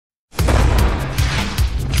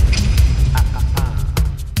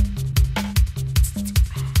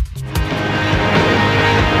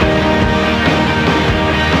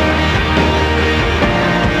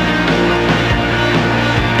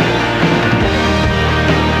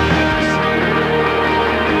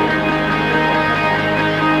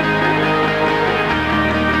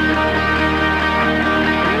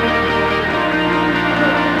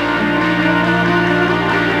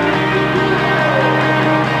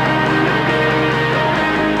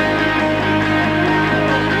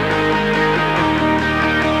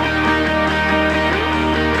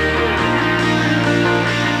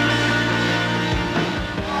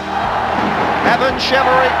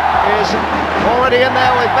Chevery is already in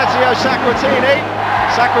there with Matteo Sacratini.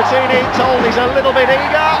 Sacratini told he's a little bit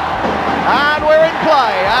eager, and we're in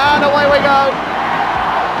play, and away we go.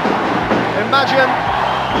 Imagine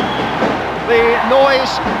the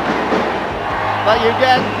noise that you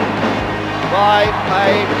get by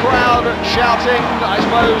a crowd shouting, I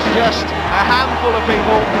suppose just a handful of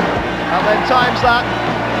people, and then times that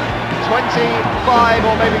 25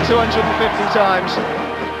 or maybe 250 times.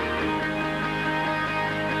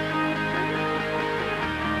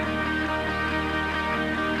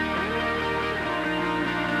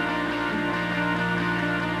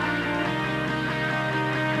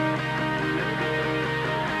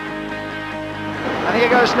 And here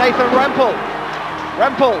goes Nathan Rempel.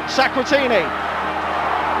 Rempel, Sacratini.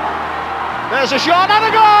 There's a shot and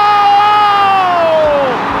a goal!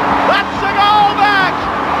 That's a goal back!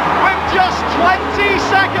 With just 20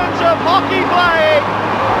 seconds of hockey play,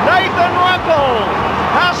 Nathan Rempel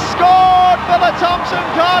has scored for the Thompson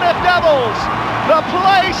Cardiff Devils. The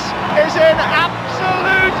place is in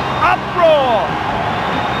absolute uproar.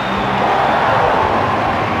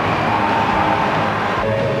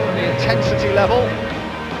 The intensity level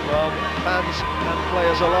from fans and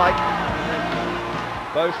players alike.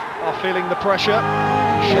 Both are feeling the pressure.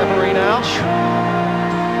 Chevery now.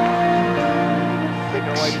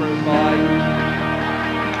 Taken away from by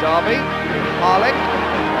Darby. Harling.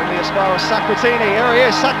 Only as far as Sacratini. Here he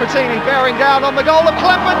is, Sacratini bearing down on the goal of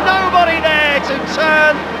Klemper. Nobody there to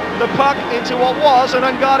turn the puck into what was an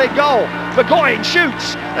unguarded goal. Burgoyne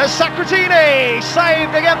shoots. There's Sacratini.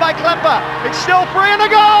 Saved again by Klemper. It's still free and a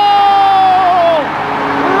goal!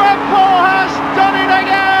 Rempel has done it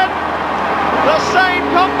again! The same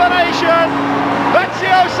combination,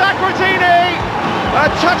 Matteo Sacratini, a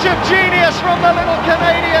touch of genius from the little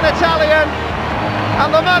Canadian Italian, and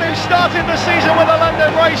the man who started the season with the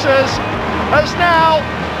London Racers has now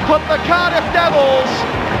put the Cardiff Devils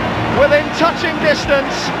within touching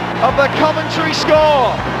distance of the Coventry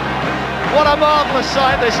score. What a marvellous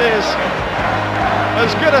sight this is.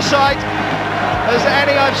 As good a sight as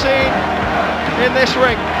any I've seen in this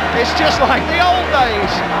ring. It's just like the old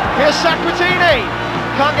days. Here's Sacratini.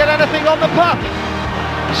 Can't get anything on the puck.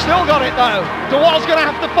 Still got it though. DeWall's going to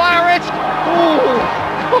have to fire it. Ooh.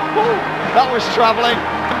 That was travelling.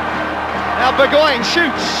 Now Burgoyne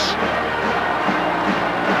shoots.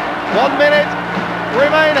 1 minute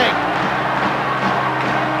remaining.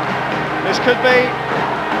 This could be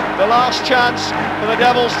the last chance for the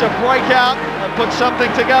Devils to break out and put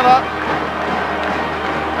something together.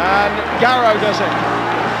 And Garrow does it.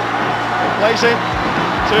 Plays it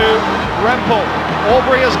to Rempel.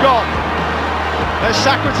 Aubrey has gone. There's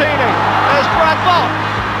Sacratini. There's Brad Boff.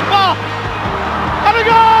 Boff! And a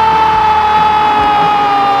goal!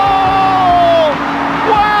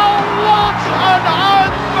 Well, what an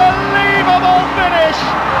unbelievable finish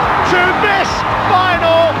to this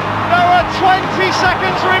final. There are 20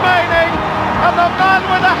 seconds remaining, and the man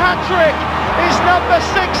with a hat-trick is number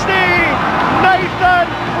 16, Nathan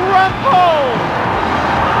Rempel.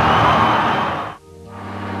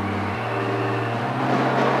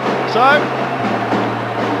 So,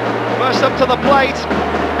 first up to the plate,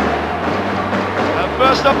 and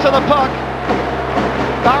first up to the puck,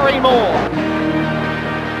 Barrymore.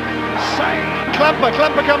 Save! Klemper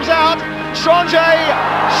comes out, Strange,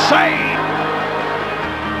 save!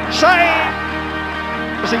 Save!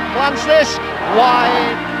 As he plants this,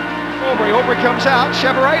 wide, Aubrey comes out,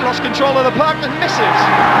 Chevery lost control of the puck and misses.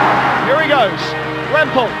 Here he goes,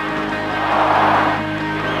 Rempel.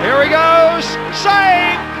 Here he goes,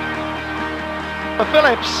 save!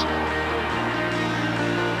 Phillips.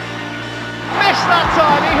 Missed that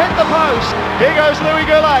time, he hit the post. Here goes Louis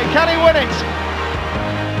Goulet, can he win it?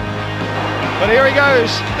 But here he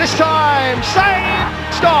goes, this time, save!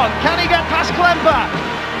 Ston, can he get past Klemper?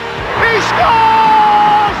 He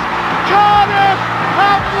scores! Cardiff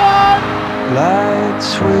have won!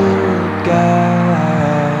 Lights will guide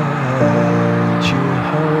you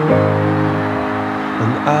home,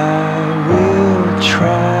 and I will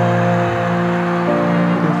try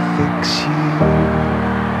fix you.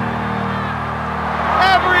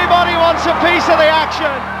 Everybody wants a piece of the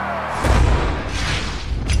action.